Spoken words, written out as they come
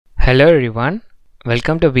Hello everyone,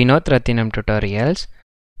 welcome to Vinoth Rathinam Tutorials.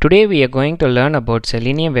 Today we are going to learn about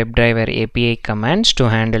Selenium WebDriver API commands to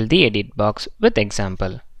handle the edit box with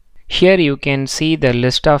example. Here you can see the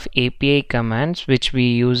list of API commands which we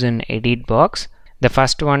use in edit box. The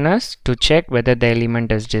first one is to check whether the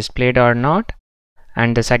element is displayed or not,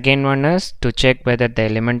 and the second one is to check whether the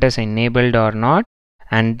element is enabled or not,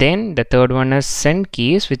 and then the third one is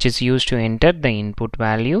Sendkeys, which is used to enter the input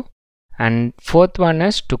value. And fourth one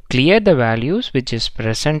is to clear the values which is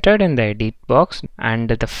presented in the edit box, and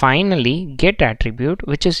the finally get attribute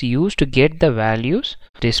which is used to get the values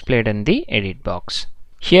displayed in the edit box.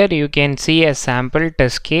 Here you can see a sample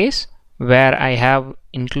test case where I have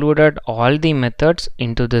included all the methods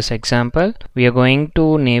into this example. We are going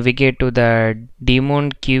to navigate to the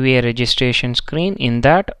Daemon QA registration screen. In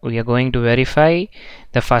that we are going to verify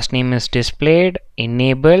the first name is displayed,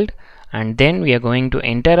 enabled, and then we are going to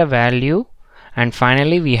enter a value, and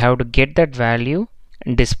finally we have to get that value,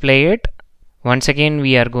 display it. Once again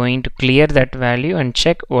we are going to clear that value and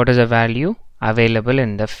check what is the value available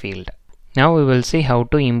in the field. Now we will see how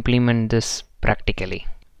to implement this practically.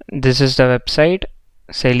 This is the website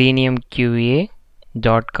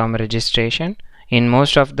seleniumqa.com registration. In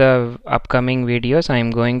most of the upcoming videos I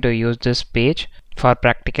am going to use this page for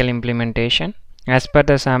practical implementation. As per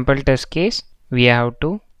the sample test case, we have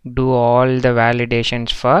to do all the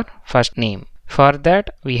validations for first name. For that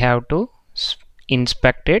we have to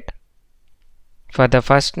inspect it. For the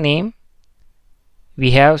first name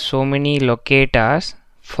we have so many locators.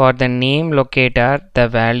 For the name locator the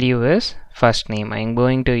value is first name. I am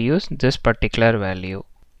going to use this particular value.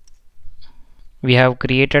 We have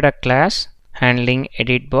created a class handling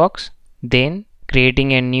edit box, then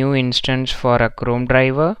creating a new instance for a Chrome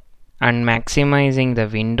driver and maximizing the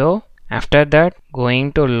window. After that,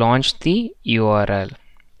 going to launch the URL.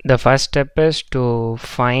 The first step is to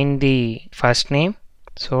find the first name.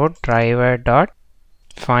 So driver dot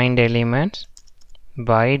find elements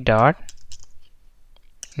by dot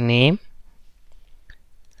name,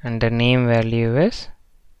 and the name value is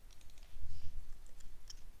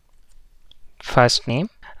first name,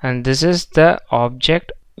 and this is the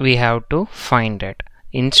object we have to find it.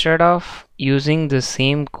 Instead of using the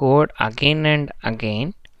same code again and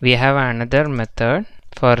again, we have another method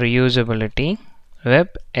for reusability, web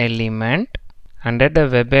element. Under the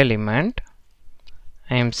web element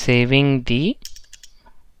I am saving the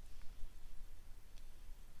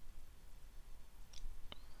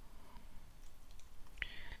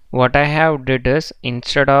what I have did is,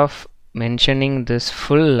 instead of mentioning this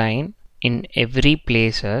full line in every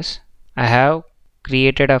places, I have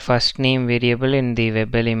created a first name variable in the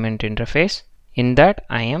web element interface. In that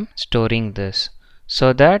I am storing this,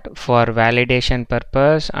 so that for validation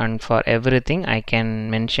purpose and for everything I can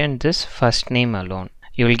mention this first name alone.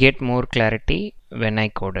 You will get more clarity when I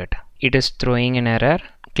code it. It is throwing an error.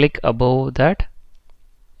 Click above that,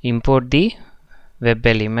 import the web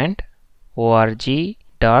element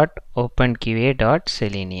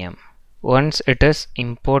org.openqa.selenium. Once it is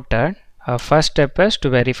imported, our first step is to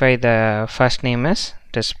verify the first name is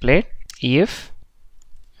displayed. If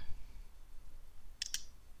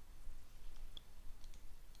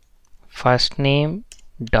first name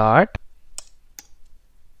dot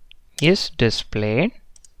is displayed,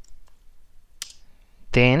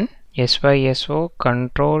 then syso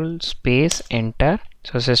control space enter.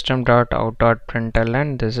 So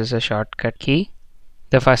system.out.println, this is a shortcut key.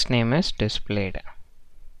 The first name is displayed,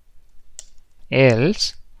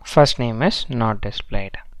 else first name is not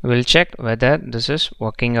displayed. We will check whether this is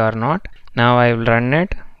working or not. Now I will run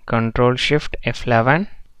it, Control Shift F11.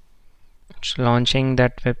 It's launching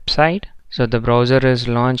that website. So the browser is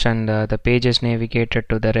launched and the page is navigated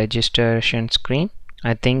to the registration screen.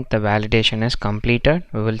 I think the validation is completed.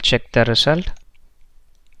 We will check the result.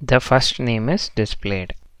 The first name is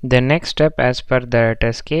displayed. The next step as per the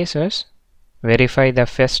test case is verify the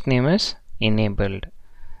first name is enabled.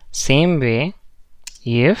 Same way,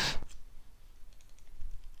 if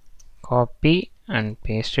copy and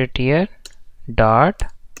paste it here, dot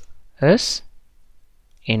is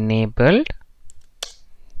enabled,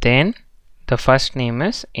 then the first name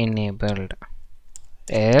is enabled,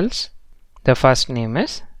 else the first name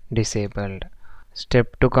is disabled.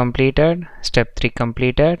 Step 2 completed, step 3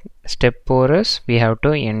 completed, step 4 is we have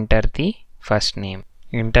to enter the first name.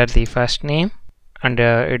 Enter the first name, and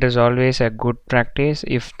it is always a good practice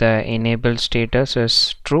if the enable status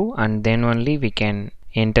is true, and then only we can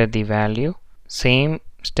enter the value. Same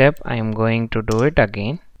step I am going to do it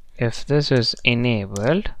again. If this is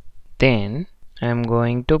enabled, then I am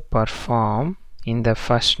going to perform in the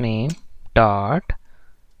first name dot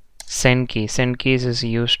Sendkeys is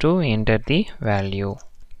used to enter the value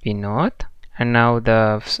Vinoth, and now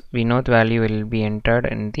the Vinoth value will be entered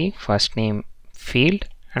in the first name field,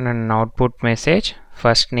 and an output message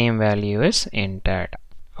first name value is entered.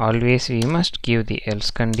 Always we must give the else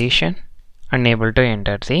condition, unable to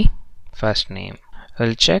enter the first name.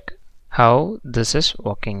 We'll check how this is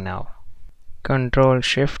working now. Control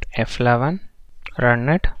Shift F11, run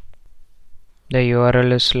it. The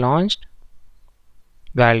URL is launched,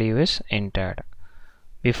 value is entered.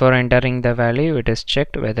 Before entering the value, it is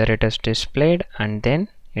checked whether it is displayed and then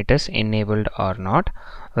it is enabled or not.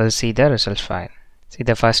 We'll see the results file. See,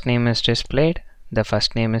 the first name is displayed, the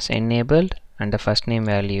first name is enabled, and the first name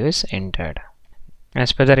value is entered.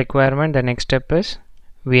 As per the requirement, the next step is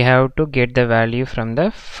we have to get the value from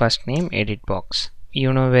the first name edit box.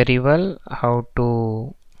 You know very well how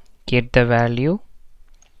to get the value.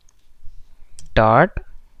 Dot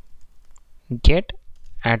get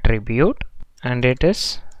attribute, and it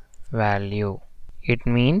is value. It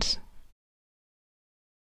means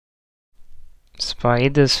by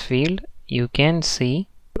this field you can see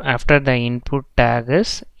after the input tag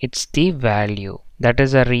is it's the value. That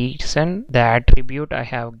is the reason the attribute I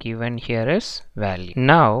have given here is value.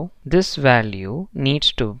 Now this value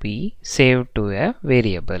needs to be saved to a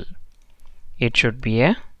variable. It should be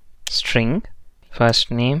a string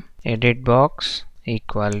first name edit box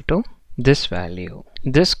equal to this value.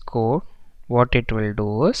 This code, what it will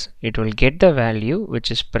do is it will get the value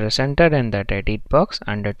which is presented in that edit box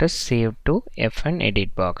and it is saved to F1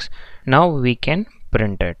 edit box. Now we can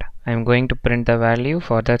print it. I am going to print the value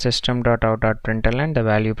for the system.out.println. The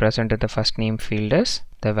value present in the first name field is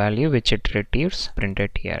the value which it retrieves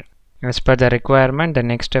printed here. As per the requirement, the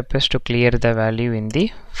next step is to clear the value in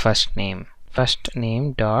the first name. First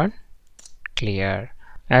name dot clear.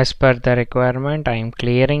 As per the requirement, I am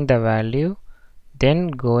clearing the value, then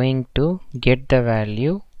going to get the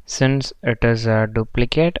value. Since it is a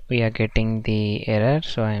duplicate, we are getting the error,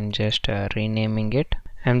 so I am just renaming it.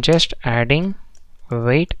 I am just adding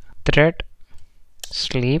wait thread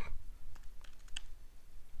sleep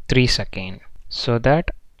 3 seconds so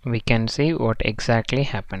that we can see what exactly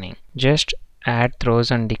happening. Just add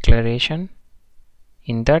throws and declaration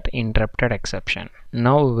in that interrupted exception.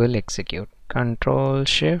 Now we will execute. Control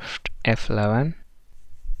Shift F11,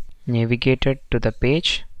 navigated to the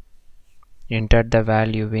page, entered the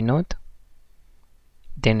value Vinoth,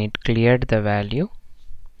 then it cleared the value.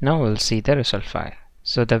 Now we'll see the result file.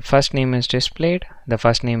 So the first name is displayed, the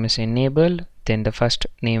first name is enabled, then the first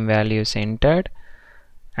name value is entered.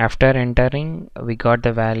 After entering, we got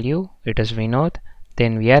the value, it is Vinoth,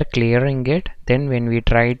 then we are clearing it, then when we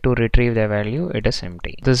try to retrieve the value, it is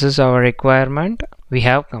empty. This is our requirement. We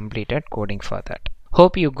have completed coding for that.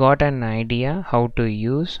 Hope you got an idea how to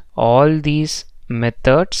use all these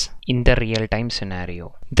methods in the real-time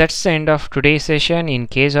scenario. That's the end of today's session. In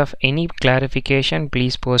case of any clarification,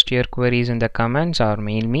 please post your queries in the comments or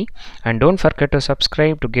mail me, and don't forget to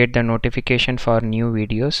subscribe to get the notification for new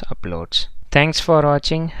videos uploads. Thanks for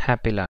watching. Happy learning.